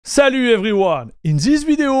Salut everyone! In this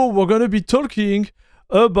video we're gonna be talking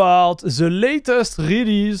about the latest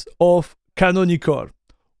release of Canonical,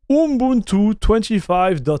 Ubuntu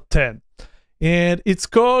 25.10, and it's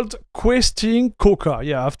called Questing Coca.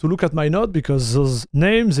 Yeah, I have to look at my note because those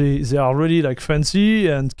names, they are really like fancy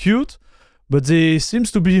and cute, but they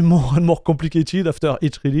seems to be more and more complicated after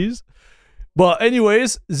each release. But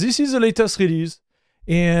anyways, this is the latest release,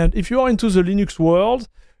 and if you are into the Linux world,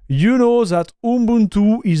 you know that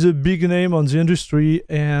Ubuntu is a big name on the industry,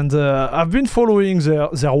 and I've been following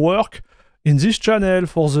their work in this channel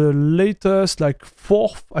for the latest, like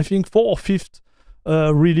fourth or fifth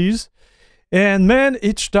release. And man,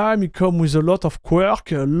 each time it comes with a lot of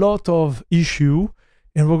quirk, a lot of issue,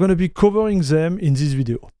 and we're gonna be covering them in this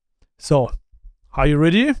video. So, are you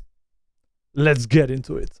ready? Let's get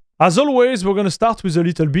into it. As always, we're gonna start with a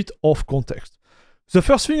little bit of context. The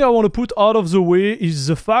first thing I want to put out of the way is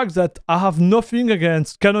the fact that I have nothing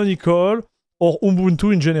against Canonical or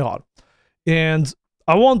Ubuntu in general. And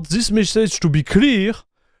I want this message to be clear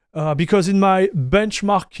because in my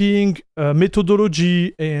benchmarking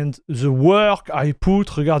methodology and the work I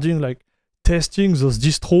put regarding like testing those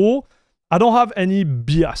distros, I don't have any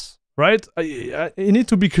bias, right? I need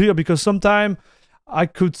to be clear because sometimes I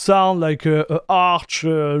could sound like a arch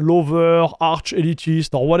lover, arch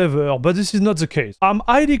elitist or whatever, but this is not the case. I'm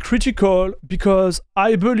highly critical because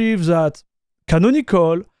I believe that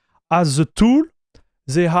Canonical has the tool,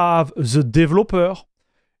 they have the developer,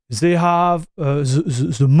 they have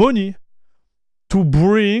the money to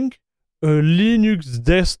bring a Linux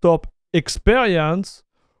desktop experience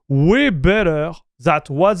way better than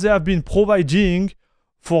what they have been providing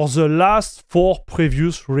for the last 4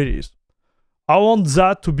 previous releases. I want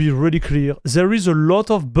that to be really clear. There is a lot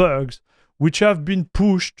of bugs which have been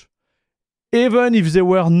pushed, even if there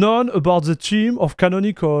were none about the team of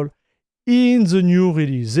Canonical in the new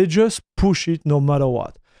release. They just push it no matter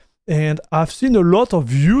what. And I've seen a lot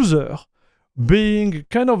of users being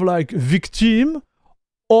kind of like victim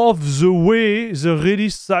of the way the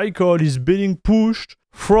release cycle is being pushed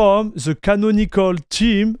from the Canonical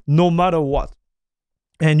team no matter what.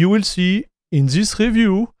 And you will see in this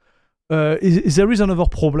review there is another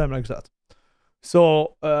problem like that.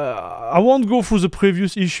 So I won't go through the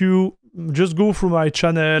previous issue, just go through my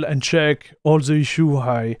channel and check all the issues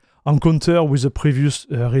I encounter with the previous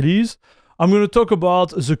release. I'm going to talk about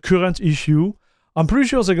the current issue. I'm pretty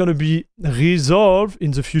sure they're going to be resolved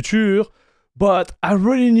in the future, but I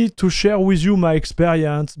really need to share with you my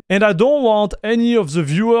experience. And I don't want any of the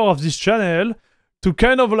viewers of this channel to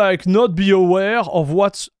kind of like not be aware of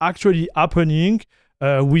what's actually happening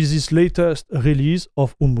with this latest release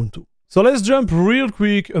of Ubuntu. So let's jump real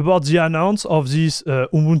quick about the announce of this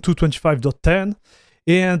Ubuntu 25.10,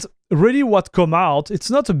 and really what come out, it's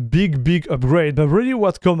not a big upgrade, but really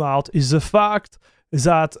what come out is the fact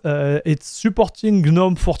that it's supporting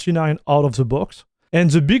GNOME 49 out of the box. And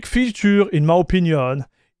the big feature, in my opinion,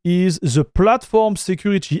 is the platform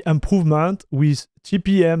security improvement with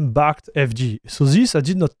TPM-backed FG. So this I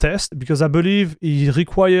did not test because I believe it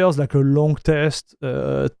requires like a long test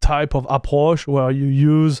type of approach where you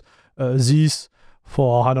use this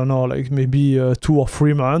for, I don't know, like maybe 2 or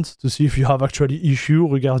 3 months to see if you have actually issue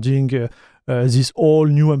regarding this all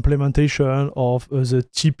new implementation of the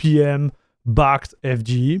TPM-backed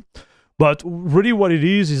FG. But really what it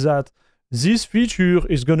is that this feature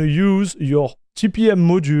is going to use your TPM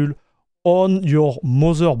module on your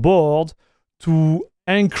motherboard to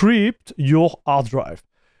encrypt your hard drive.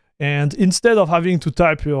 And instead of having to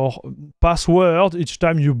type your password each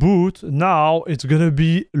time you boot, now it's going to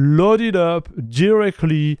be loaded up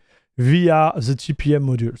directly via the TPM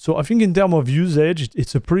module. So I think in terms of usage,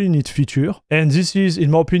 it's a pretty neat feature. And this is,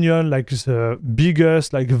 in my opinion, like the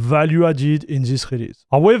biggest like value added in this release.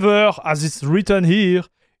 However, as it's written here,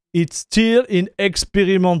 it's still an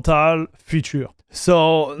experimental feature.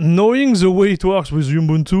 So knowing the way it works with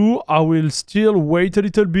Ubuntu, I will still wait a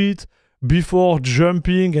little bit before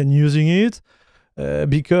jumping and using it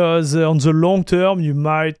because on the long term, you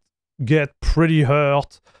might get pretty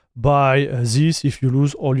hurt by this if you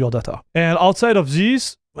lose all your data. And outside of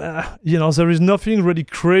this, you know, there is nothing really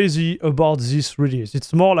crazy about this release.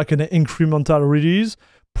 It's more like an incremental release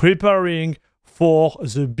preparing for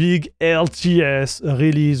the big LTS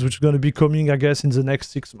release, which is going to be coming, I guess, in the next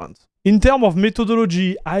 6 months. In terms of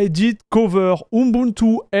methodology, I did cover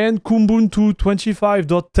Ubuntu and Kubuntu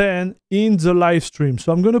 25.10 in the live stream.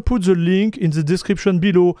 So I'm going to put the link in the description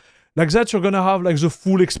below. Like that, you're going to have like the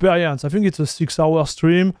full experience. I think it's a 6-hour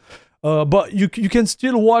stream, but you can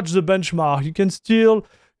still watch the benchmark. You can still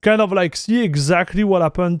kind of like see exactly what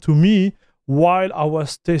happened to me while I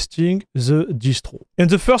was testing the distro. And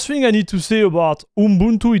the first thing I need to say about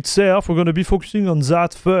Ubuntu itself, we're going to be focusing on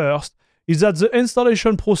that first, is that the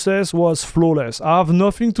installation process was flawless. I have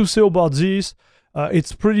nothing to say about this.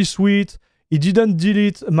 It's pretty sweet. It didn't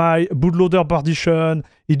delete my bootloader partition.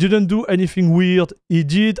 It didn't do anything weird. It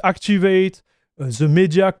did activate the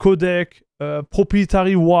media codec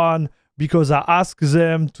proprietary one because I asked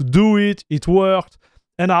them to do it. It worked.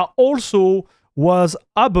 And I also was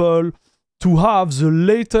able to have the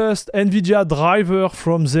latest NVIDIA driver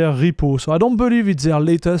from their repo. So I don't believe it's their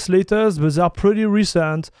latest, but they're pretty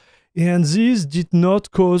recent. And this did not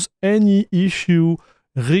cause any issue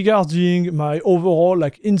regarding my overall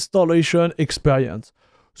installation experience.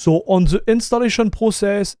 So on the installation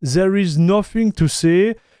process, there is nothing to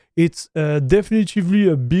say. It's definitively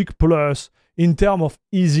a big plus in terms of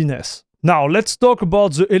easiness. Now, let's talk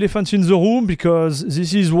about the elephant in the room, because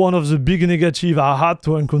this is one of the big negatives I had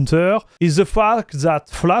to encounter, is the fact that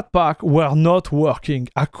Flatpak were not working.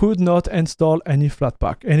 I could not install any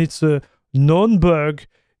Flatpak, and it's a known bug.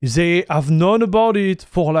 They have known about it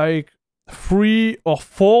for like 3 or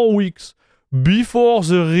 4 weeks before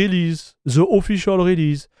the release, the official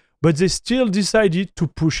release, but they still decided to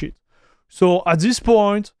push it. So at this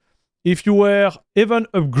point, if you were even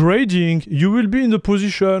upgrading, you will be in the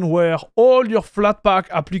position where all your Flatpak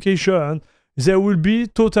application, they will be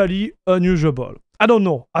totally unusable. I don't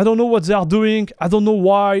know. I don't know what they are doing. I don't know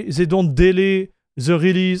why they don't delay the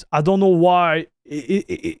release. I don't know why.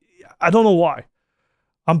 I don't know why.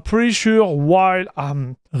 I'm pretty sure while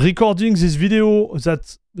I'm recording this video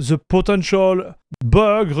that the potential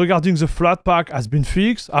bug regarding the Flatpak has been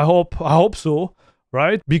fixed. I hope so.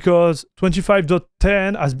 Right? Because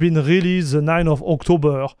 25.10 has been released the 9th of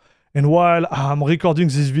October. And while I'm recording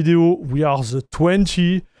this video, we are the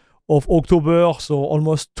 20th of October, so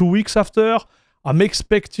almost 2 weeks after. I'm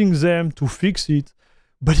expecting them to fix it.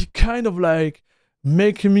 But it kind of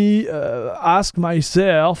make me ask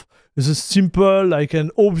myself the simple,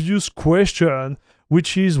 an obvious question,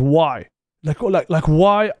 which is why?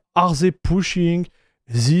 Why are they pushing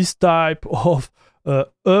this type of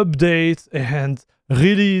update and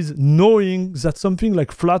release knowing that something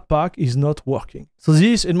like Flatpak is not working? So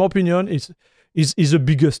this, in my opinion, is the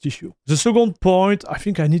biggest issue. The second point I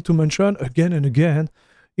think I need to mention again and again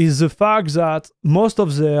is the fact that most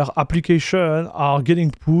of their applications are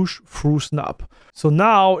getting pushed through Snap. So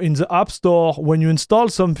now in the App Store, when you install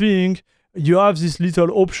something, you have this little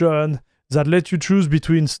option that lets you choose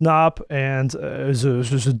between Snap and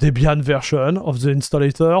the Debian version of the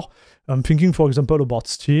installer. I'm thinking, for example, about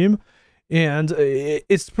Steam. And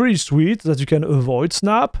it's pretty sweet that you can avoid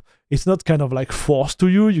Snap. It's not kind of forced to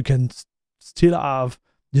you. You can still have,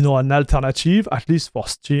 an alternative, at least for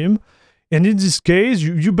Steam. And in this case,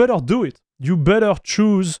 you better do it. You better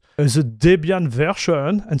choose the Debian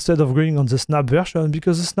version instead of going on the Snap version,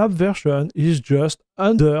 because the Snap version is just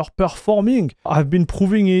underperforming. I've been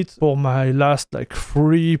proving it for my last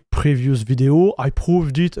 3 previous videos. I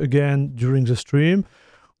proved it again during the stream.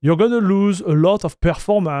 You're going to lose a lot of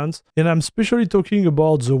performance, and I'm especially talking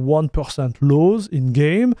about the 1% lows in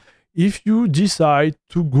game if you decide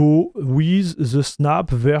to go with the Snap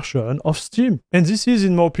version of Steam. And this is,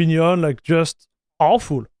 in my opinion, just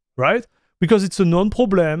awful, right? Because it's a known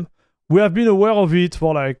problem. We have been aware of it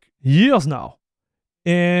for years now.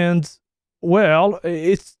 And, well,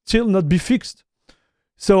 it's still not be fixed.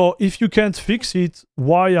 So if you can't fix it,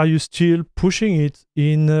 why are you still pushing it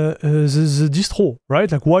in the distro,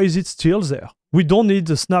 right? Why is it still there? We don't need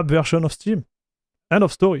the Snap version of Steam. End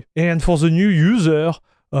of story. And for the new user,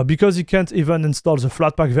 because he can't even install the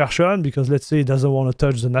Flatpak version, because let's say he doesn't want to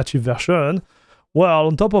touch the native version, well,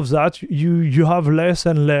 on top of that, you have less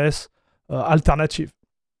and less alternative.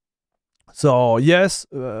 So yes,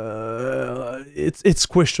 it's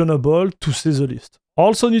questionable to say the least.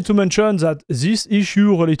 Also need to mention that this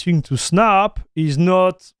issue relating to Snap is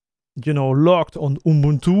not, locked on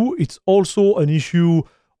Ubuntu. It's also an issue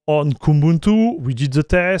on Kubuntu. We did the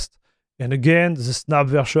test. And again, the Snap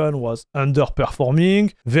version was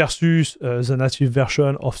underperforming versus the native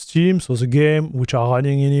version of Steam. So the game which are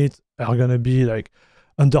running in it are going to be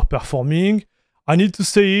underperforming. I need to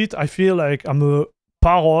say it. I feel like I'm a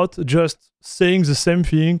parrot just saying the same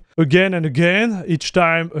thing again and again each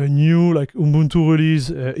time a new Ubuntu release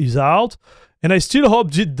is out, and I still hope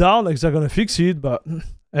deep down they're gonna fix it, but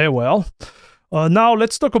hey, well. Now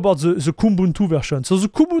let's talk about the Kubuntu version. So the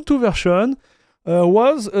Kubuntu version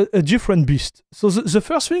was a different beast. So the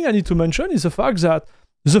first thing I need to mention is the fact that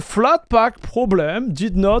the Flatpak problem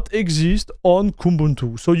did not exist on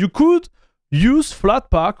Kubuntu. So you could use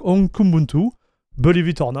Flatpak on Kubuntu, believe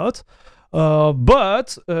it or not.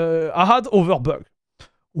 but I had other bugs.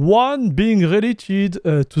 One being related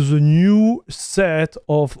to the new set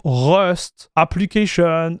of Rust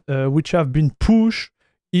applications which have been pushed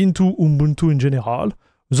into Ubuntu in general.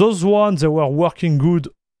 Those ones, they were working good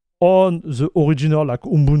on the original like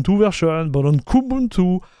Ubuntu version, but on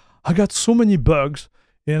Kubuntu, I got so many bugs,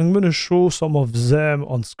 and I'm going to show some of them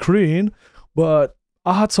on screen, but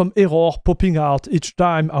I had some error popping out each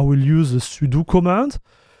time I will use the sudo command,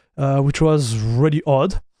 which was really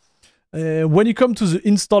odd. When it comes to the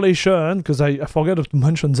installation, because I forgot to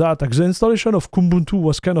mention that, like the installation of Kubuntu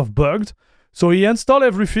was kind of bugged. So he installed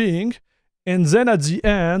everything, and then at the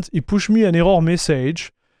end, he pushed me an error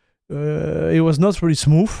message. It was not really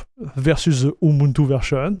smooth versus the Ubuntu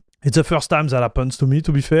version. It's the first time that happens to me,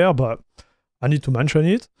 to be fair, but I need to mention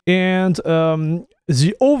it. And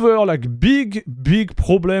the other like big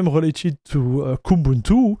problem related to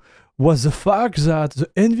Kubuntu was the fact that the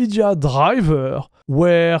NVIDIA driver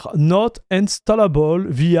were not installable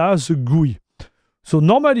via the GUI. So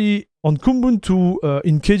normally on Kubuntu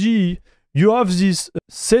in KDE, you have this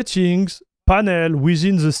settings panel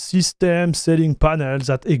within the system setting panel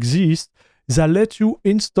that exists that let you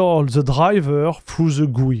install the driver through the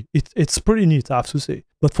GUI. It's pretty neat, I have to say.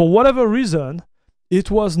 But for whatever reason, it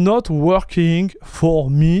was not working for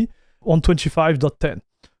me on 25.10.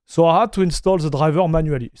 So I had to install the driver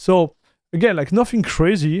manually. So again, like nothing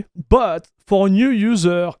crazy, but for a new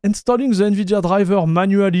user, installing the NVIDIA driver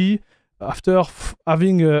manually after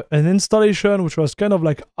having an installation which was kind of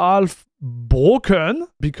like half broken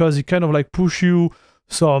because it kind of like push you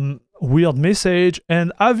some weird message,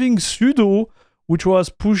 and having sudo which was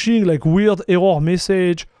pushing like weird error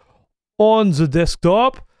message on the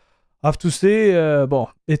desktop, I have to say,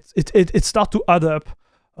 it start to add up.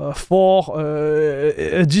 For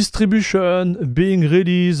a distribution being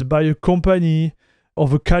released by a company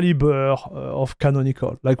of a caliber of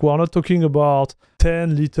Canonical. Like, we're not talking about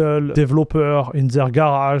 10 little developers in their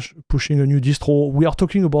garage pushing a new distro. We are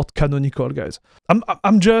talking about Canonical, guys.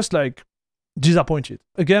 I'm just like disappointed.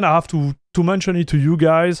 Again, I have to mention it to you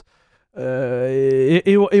guys.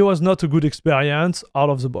 It was not a good experience out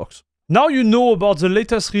of the box. Now you know about the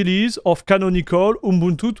latest release of Canonical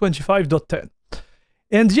Ubuntu 25.10.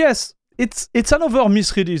 And yes, it's another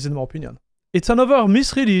misrelease in my opinion. It's another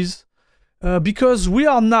misrelease because we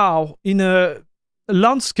are now in a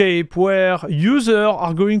landscape where users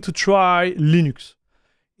are going to try Linux.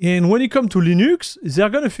 And when it comes to Linux, they're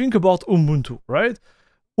going to think about Ubuntu, right?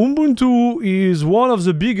 Ubuntu is one of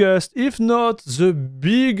the biggest, if not the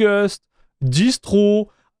biggest, distro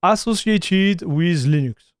associated with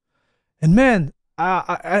Linux. And man,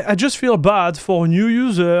 I just feel bad for a new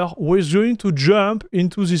user who is going to jump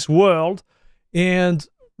into this world and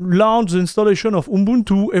launch the installation of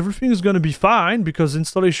Ubuntu. Everything is going to be fine because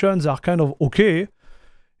installations are kind of okay.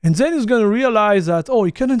 And then he's going to realize that, oh,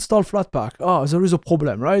 he can install Flatpak. Oh, there is a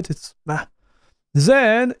problem, right? It's meh.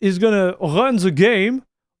 Then he's going to run the game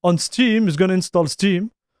on Steam. He's going to install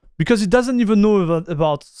Steam because he doesn't even know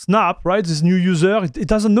about Snap, right? This new user, it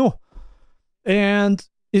doesn't know. And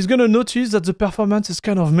he's going to notice that the performance is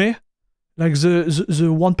kind of meh. Like the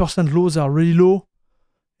 1% lows are really low.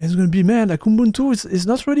 And it's going to be, man, like Ubuntu is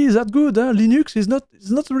not really that good. Huh? Linux is not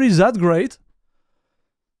really that great.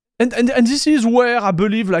 And this is where I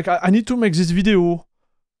believe like I need to make this video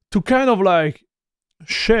to kind of like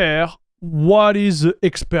share what is the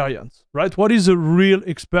experience, right? What is the real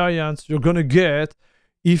experience you're going to get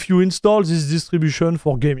if you install this distribution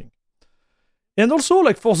for gaming. And also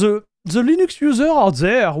like for the Linux user out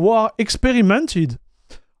there who are experimented,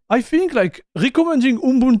 I think like recommending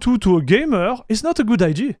Ubuntu to a gamer is not a good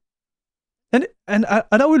idea. And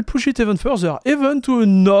I will push it even further, even to a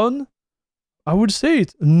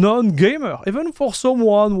non-gamer, even for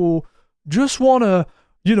someone who just want to,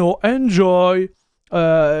 you know, enjoy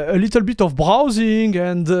a little bit of browsing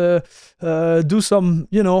and do some,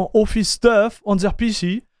 you know, office stuff on their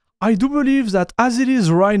PC. I do believe that as it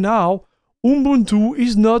is right now, Ubuntu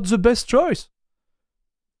is not the best choice.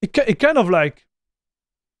 It kind of like,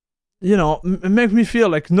 you know, make me feel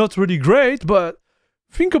like not really great, but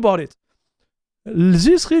think about it.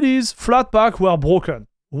 This release, Flatpak were broken.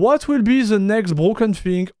 What will be the next broken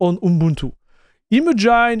thing on Ubuntu?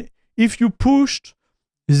 Imagine if you pushed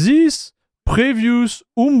this previous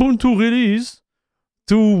Ubuntu release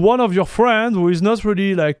to one of your friends who is not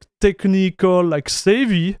really like technical, like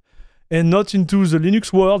savvy, and not into the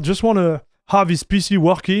Linux world, just want to have his PC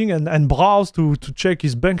working and browse to check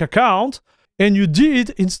his bank account, and you did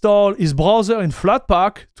install his browser in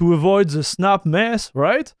Flatpak to avoid the Snap mess,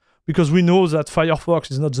 right? Because we know that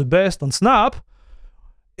Firefox is not the best on Snap.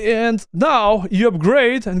 And now he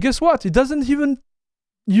upgrades, and guess what? He doesn't even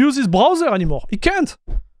use his browser anymore. He can't.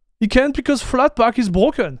 He can't because Flatpak is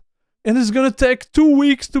broken. And it's gonna take 2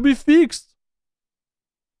 weeks to be fixed.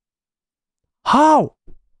 How?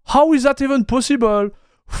 How is that even possible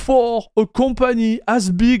for a company as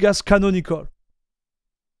big as Canonical?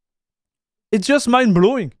 It's just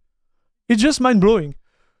mind-blowing. It's just mind-blowing.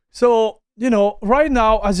 So, you know, right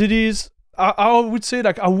now, as it is, I would say,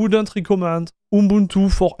 like, I wouldn't recommend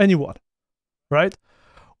Ubuntu for anyone, right?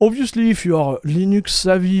 Obviously, if you are a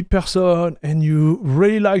Linux-savvy person and you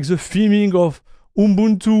really like the theming of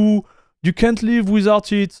Ubuntu, you can't live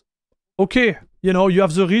without it, okay. You know, you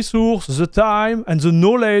have the resource, the time, and the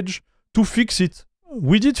knowledge to fix it.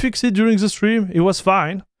 We did fix it during the stream. It was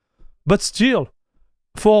fine. But still,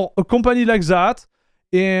 for a company like that,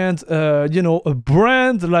 and, you know, a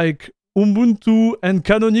brand like Ubuntu and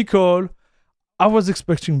Canonical, I was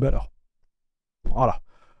expecting better. Voilà.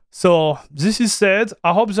 So, this is said.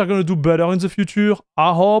 I hope they're going to do better in the future.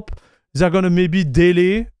 I hope they're going to maybe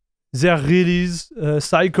delay their release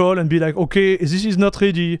cycle and be like, okay, this is not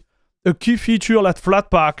ready. A key feature like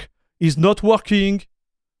Flatpak is not working.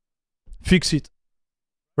 Fix it.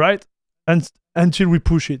 Right? And until we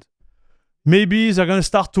push it. Maybe they're going to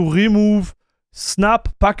start to remove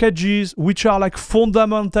snap packages which are like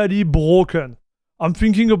fundamentally broken. I'm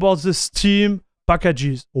thinking about the Steam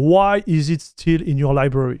packages. Why is it still in your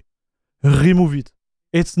library? Remove it.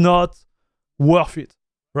 It's not worth it.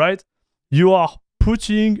 Right? You are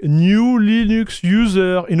putting new Linux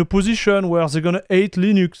user in a position where they're going to hate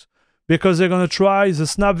Linux because they're going to try the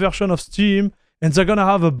snap version of Steam and they're going to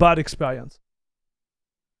have a bad experience.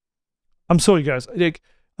 I'm sorry, guys. Like,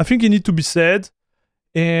 I think it needs to be said,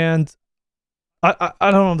 and I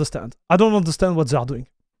don't understand. I don't understand what they're doing.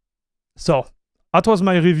 So, that was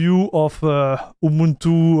my review of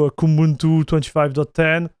Ubuntu, Kubuntu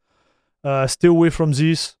 25.10. Stay away from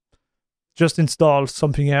this. Just install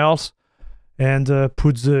something else and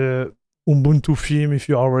put the Ubuntu theme if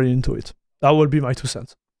you're already into it. That will be my 2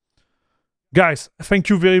 cents. Guys, thank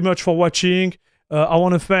you very much for watching. I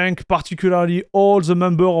want to thank particularly all the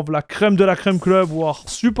members of La Crème de la Crème Club who are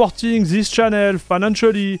supporting this channel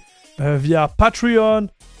financially via Patreon,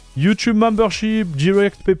 YouTube membership,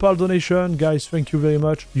 direct PayPal donation. Guys, thank you very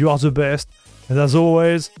much. You are the best. And as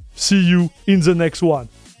always, see you in the next one.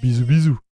 Bisous, bisous.